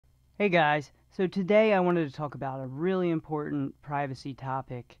Hey guys, so today I wanted to talk about a really important privacy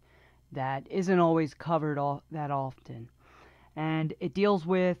topic that isn't always covered that often. And it deals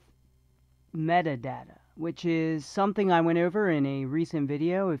with metadata, which is something I went over in a recent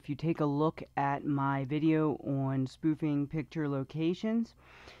video. If you take a look at my video on spoofing picture locations,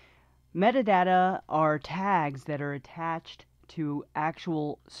 metadata are tags that are attached to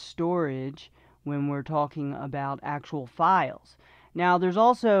actual storage when we're talking about actual files. Now, there's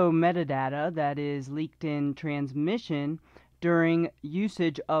also metadata that is leaked in transmission during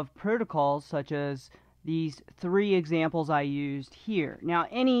usage of protocols such as these three examples I used here. Now,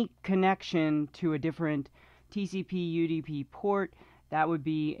 any connection to a different TCP UDP port, that would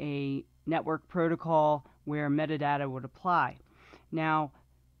be a network protocol where metadata would apply. Now,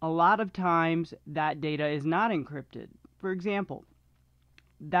 a lot of times that data is not encrypted. For example,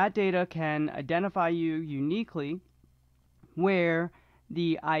 that data can identify you uniquely where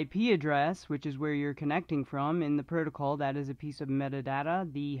the IP address, which is where you're connecting from in the protocol, that is a piece of metadata.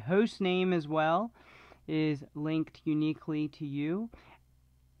 The host name as well is linked uniquely to you.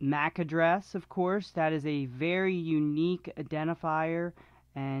 MAC address, of course, that is a very unique identifier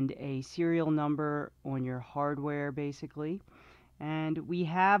and a serial number on your hardware, basically. And we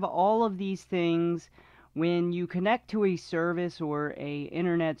have all of these things when you connect to a service or a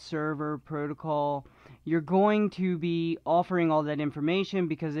internet server protocol. You're going to be offering all that information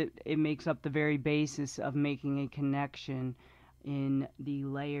because it makes up the very basis of making a connection in the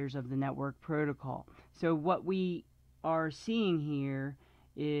layers of the network protocol. So what we are seeing here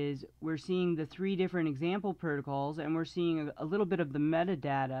is we're seeing the three different example protocols, and we're seeing a little bit of the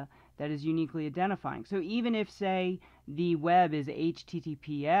metadata that is uniquely identifying. So even if, say, the web is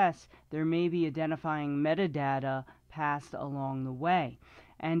HTTPS, there may be identifying metadata passed along the way.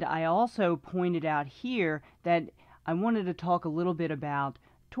 And I also pointed out here that I wanted to talk a little bit about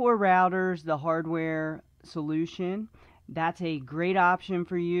Tor routers, the hardware solution. That's a great option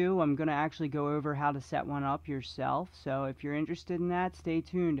for you. I'm going to actually go over how to set one up yourself. So if you're interested in that, stay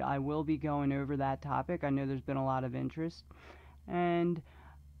tuned. I will be going over that topic. I know there's been a lot of interest. And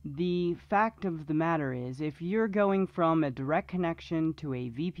the fact of the matter is, if you're going from a direct connection to a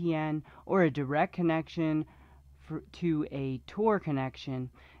VPN or a direct connection to a Tor connection,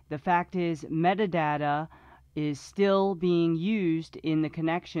 the fact is metadata is still being used in the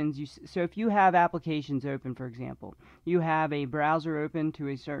connections. So if you have applications open, for example, you have a browser open to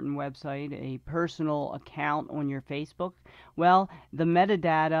a certain website, a personal account on your Facebook, well, the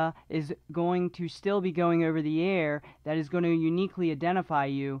metadata is going to still be going over the air that is going to uniquely identify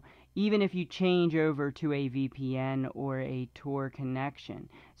you even if you change over to a VPN or a Tor connection.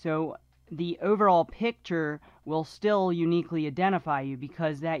 So the overall picture will still uniquely identify you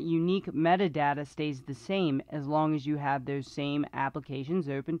because that unique metadata stays the same as long as you have those same applications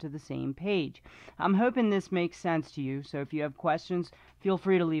open to the same page. I'm hoping this makes sense to you, so if you have questions, feel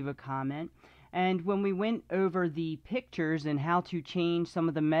free to leave a comment. And when we went over the pictures and how to change some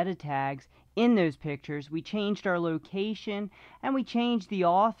of the meta tags in those pictures, we changed our location and we changed the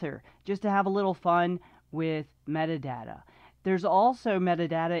author just to have a little fun with metadata. There's also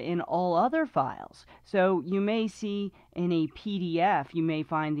metadata in all other files. So you may see in a PDF, you may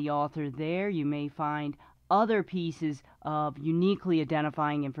find the author there, you may find other pieces of uniquely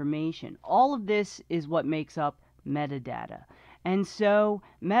identifying information. All of this is what makes up metadata. And so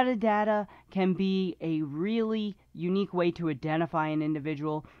metadata can be a really unique way to identify an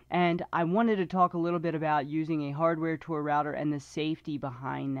individual, and I wanted to talk a little bit about using a hardware Tor router and the safety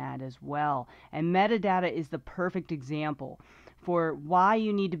behind that as well. And metadata is the perfect example for why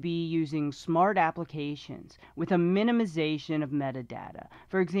you need to be using smart applications with a minimization of metadata.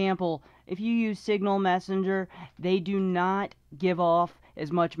 For example, if you use Signal Messenger, they do not give off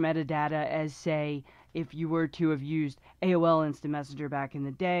as much metadata as, say, if you were to have used AOL Instant Messenger back in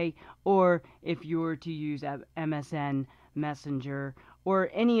the day, or if you were to use MSN Messenger, or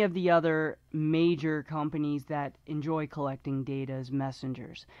any of the other major companies that enjoy collecting data as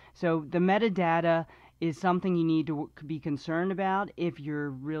messengers. So the metadata is something you need to be concerned about if you're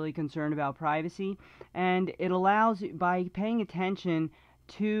really concerned about privacy, and it allows, by paying attention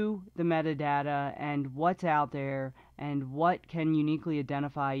to the metadata and what's out there and what can uniquely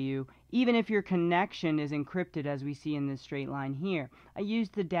identify you, even if your connection is encrypted, as we see in this straight line here. I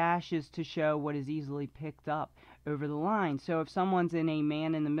used the dashes to show what is easily picked up over the line. So if someone's in a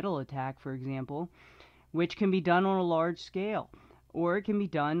man-in-the-middle attack, for example, which can be done on a large scale, or it can be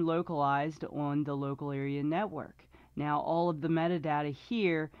done localized on the local area network. Now, all of the metadata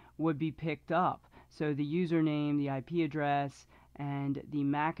here would be picked up. So the username, the IP address, and the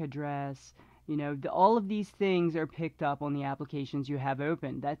MAC address, You know, all of these things are picked up on the applications you have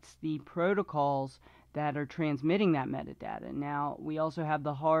open. That's the protocols that are transmitting that metadata. Now, we also have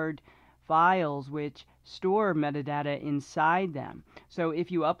the hard files which store metadata inside them. So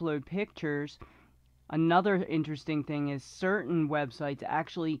if you upload pictures, another interesting thing is certain websites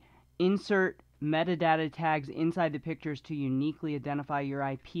actually insert metadata tags inside the pictures to uniquely identify your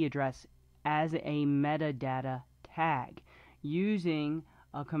IP address as a metadata tag using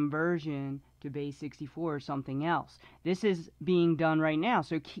a conversion to base 64 or something else. This is being done right now,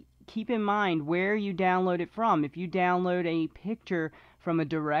 so keep in mind where you download it from. If you download a picture from a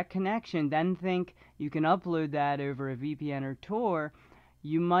direct connection, then think you can upload that over a VPN or Tor.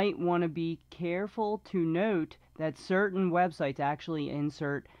 You might want to be careful to note that certain websites actually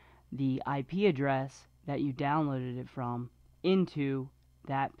insert the IP address that you downloaded it from into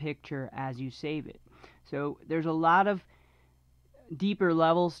that picture as you save it. So there's a lot of deeper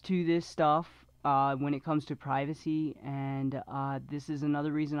levels to this stuff when it comes to privacy, and this is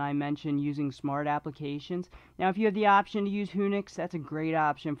another reason I mentioned using smart applications. Now, if you have the option to use Unix, that's a great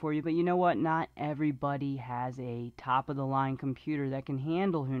option for you, but you know what? Not everybody has a top-of-the-line computer that can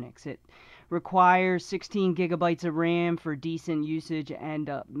handle Unix. It requires 16 gigabytes of RAM for decent usage, and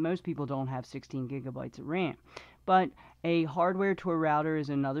most people don't have 16 gigabytes of RAM. But a hardware Tor router is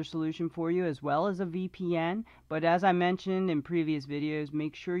another solution for you, as well as a VPN. But as I mentioned in previous videos,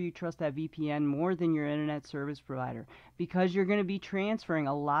 make sure you trust that VPN more than your internet service provider, because you're going to be transferring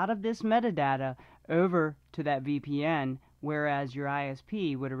a lot of this metadata over to that VPN, whereas your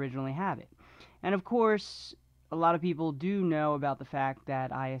ISP would originally have it. And of course, a lot of people do know about the fact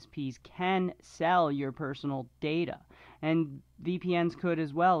that ISPs can sell your personal data, and VPNs could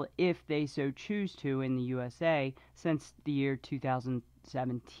as well if they so choose to in the USA since the year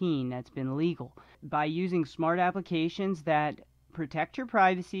 2017. That's been legal. By using smart applications that protect your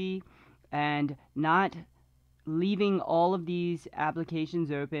privacy and not leaving all of these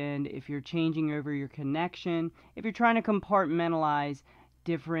applications open, if you're changing over your connection, if you're trying to compartmentalize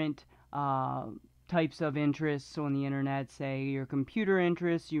different types of interests on the internet, say your computer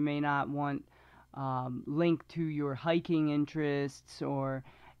interests, you may not want linked to your hiking interests, or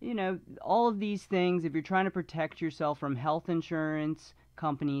you know, all of these things. If you're trying to protect yourself from health insurance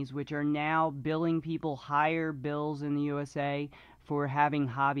companies, which are now billing people higher bills in the USA for having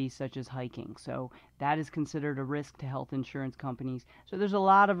hobbies such as hiking, so that is considered a risk to health insurance companies. So there's a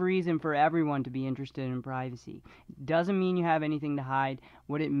lot of reason for everyone to be interested in privacy. Doesn't mean you have anything to hide.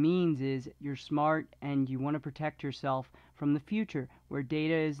 What it means is you're smart and you want to protect yourself from the future, where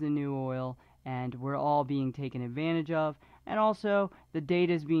data is the new oil and we're all being taken advantage of, and also the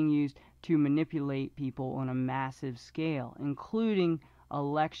data is being used to manipulate people on a massive scale, including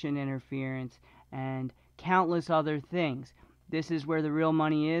election interference and countless other things. This is where the real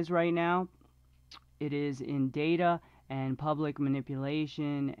money is right now. It is in data and public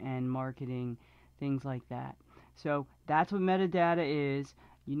manipulation and marketing, things like that. So that's what metadata is.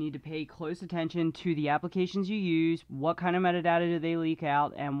 You need to pay close attention to the applications you use, what kind of metadata do they leak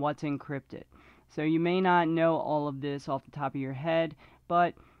out, and what's encrypted. So you may not know all of this off the top of your head,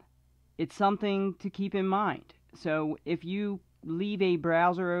 but it's something to keep in mind. So if you leave a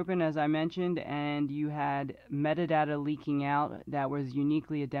browser open, as I mentioned, and you had metadata leaking out that was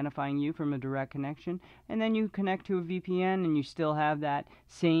uniquely identifying you from a direct connection, and then you connect to a VPN and you still have that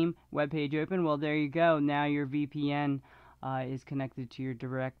same web page open, well, there you go. Now your VPN is connected to your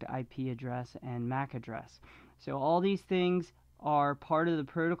direct IP address and MAC address. So all these things are part of the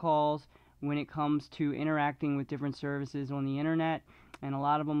protocols when it comes to interacting with different services on the internet, and a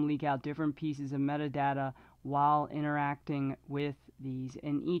lot of them leak out different pieces of metadata while interacting with these.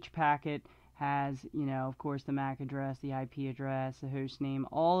 And each packet has, you know, of course, the MAC address, the IP address, the host name,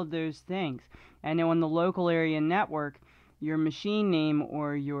 all of those things. And on the local area network, your machine name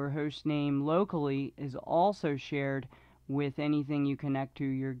or your host name locally is also shared with anything you connect to,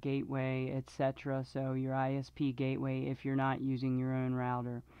 your gateway, etc. So your ISP gateway, if you're not using your own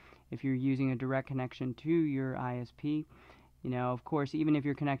router. If you're using a direct connection to your ISP, you know, of course, even if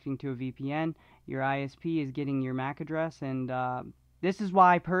you're connecting to a VPN, your ISP is getting your MAC address. And this is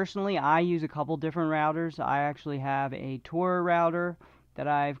why, personally, I use a couple different routers. I actually have a Tor router that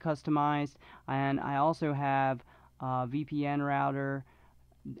I've customized, and I also have a VPN router,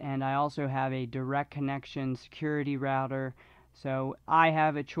 and I also have a direct connection security router. So I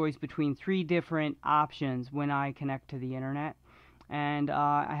have a choice between 3 different options when I connect to the internet. And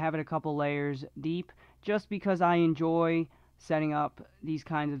I have it a couple layers deep just because I enjoy setting up these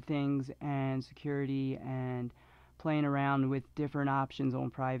kinds of things and security and playing around with different options on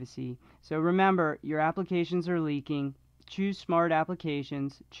privacy. So remember, your applications are leaking. choose smart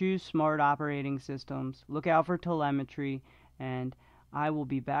applications, choose smart operating systems, look out for telemetry, and I will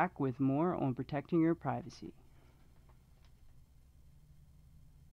be back with more on protecting your privacy.